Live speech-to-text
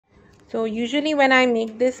So usually when I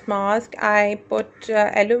make this mask, I put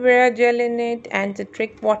aloe vera gel in it and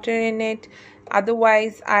citric water in it.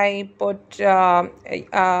 Otherwise, I put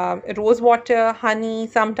rose water, honey,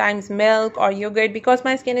 sometimes milk or yogurt, because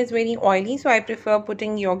my skin is very oily. So I prefer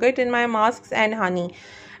putting yogurt in my masks and honey,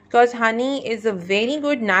 because honey is a very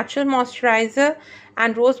good natural moisturizer,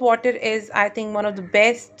 and rose water is, I think, one of the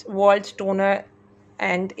best world toner.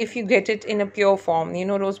 And if you get it in a pure form,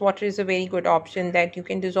 rose water is a very good option, that you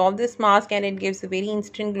can dissolve this mask and it gives a very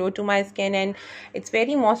instant glow to my skin, and it's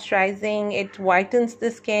very moisturizing. It whitens the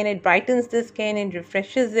skin, it brightens the skin, it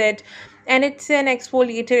refreshes it, and it's an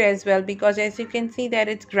exfoliator as well, because as you can see that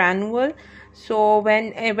it's granule. So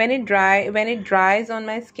when it dries on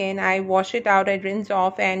my skin, I wash it out, I rinse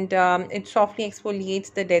off, and it softly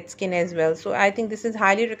exfoliates the dead skin as well. So I think this is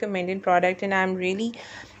highly recommended product, and I'm really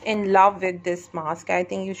in love with this mask. I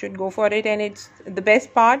think you should go for it, and it's the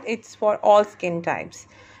best part, it's for all skin types,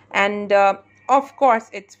 and of course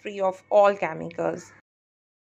it's free of all chemicals.